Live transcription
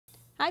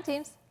Hi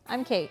teams,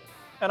 I'm Kate.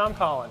 And I'm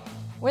Colin.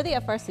 We're the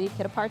FRC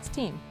Kit-A-Parts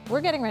team.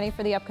 We're getting ready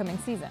for the upcoming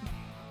season.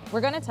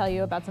 We're going to tell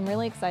you about some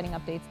really exciting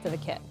updates to the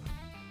kit.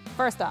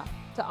 First off,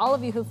 to all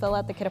of you who fill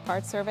out the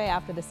Kit-A-Parts survey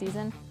after the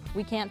season,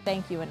 we can't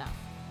thank you enough.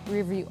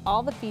 We review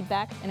all the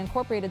feedback and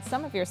incorporated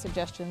some of your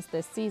suggestions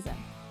this season.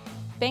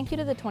 Thank you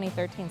to the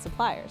 2013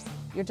 suppliers.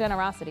 Your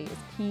generosity is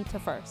key to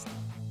FIRST.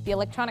 The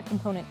Electronic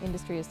Component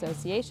Industry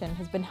Association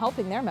has been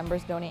helping their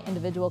members donate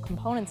individual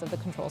components of the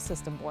control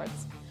system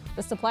boards.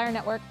 The supplier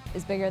network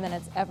is bigger than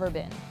it's ever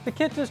been. The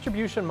kit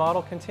distribution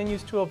model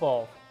continues to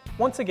evolve.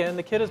 Once again,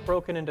 the kit is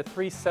broken into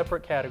 3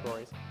 separate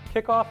categories: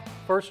 Kickoff,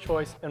 First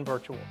Choice, and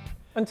Virtual.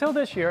 Until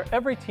this year,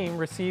 every team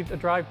received a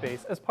drive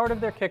base as part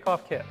of their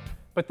Kickoff kit,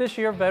 but this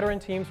year veteran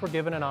teams were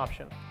given an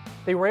option.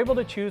 They were able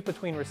to choose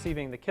between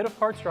receiving the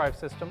Kit-A-Parts drive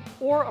system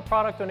or a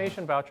product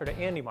donation voucher to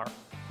AndyMark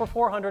for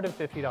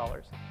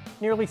 $450.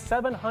 Nearly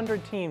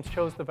 700 teams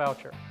chose the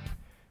voucher.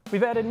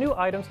 We've added new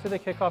items to the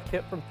Kickoff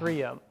kit from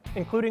 3M,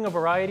 including a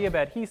variety of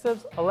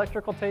adhesives,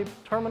 electrical tape,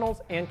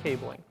 terminals, and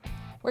cabling.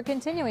 We're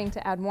continuing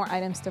to add more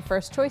items to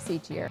First Choice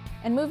each year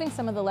and moving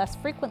some of the less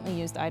frequently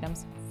used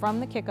items from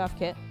the Kickoff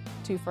kit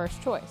to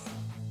First Choice.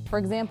 For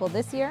example,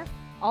 this year,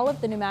 all of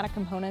the pneumatic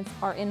components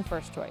are in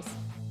First Choice.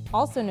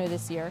 Also new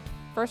this year,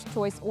 First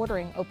Choice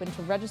ordering opened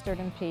to registered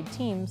and paid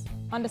teams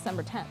on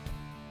December 10th.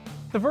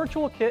 The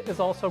virtual kit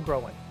is also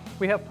growing.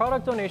 We have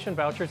product donation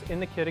vouchers in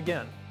the kit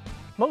again.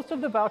 Most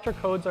of the voucher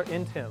codes are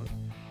in TIMS.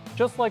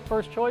 Just like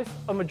First Choice,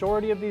 a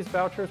majority of these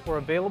vouchers were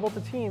available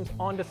to teams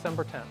on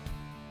December 10th.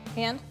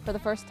 And for the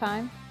first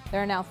time,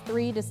 there are now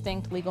 3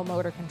 distinct legal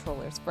motor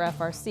controllers for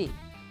FRC: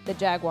 the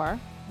Jaguar,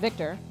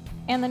 Victor,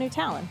 and the new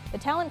Talon. The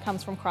Talon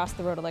comes from Cross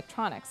the Road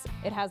Electronics.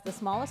 It has the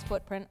smallest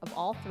footprint of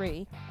all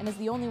 3 and is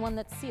the only one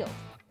that's sealed.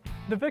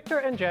 The Victor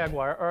and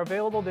Jaguar are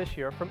available this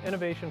year from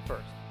Innovation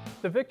First.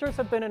 The Victors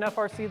have been in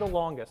FRC the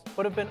longest,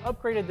 but have been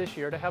upgraded this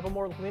year to have a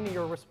more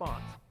linear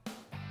response.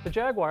 The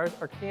Jaguars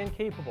are CAN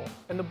capable,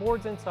 and the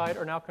boards inside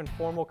are now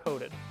conformal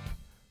coated.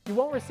 You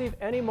won't receive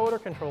any motor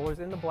controllers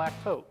in the black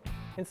tote.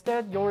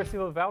 Instead, you'll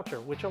receive a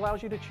voucher, which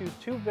allows you to choose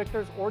 2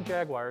 Victors or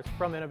Jaguars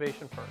from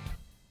Innovation First.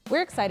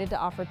 We're excited to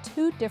offer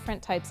 2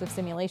 different types of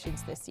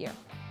simulations this year.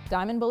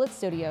 Diamond Bullet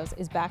Studios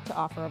is back to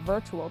offer a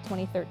virtual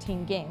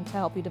 2013 game to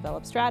help you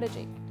develop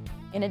strategy.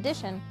 In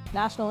addition,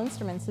 National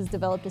Instruments has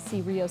developed a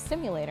C-RIO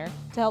simulator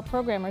to help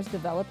programmers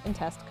develop and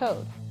test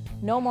code.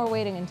 No more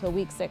waiting until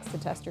week 6 to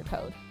test your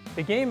code.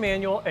 The game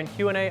manual and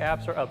Q&A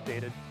apps are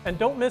updated, and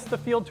don't miss the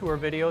field tour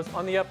videos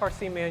on the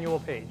FRC manual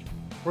page.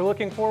 We're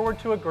looking forward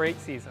to a great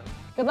season.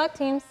 Good luck,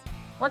 teams.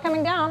 We're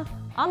coming down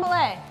on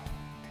belay.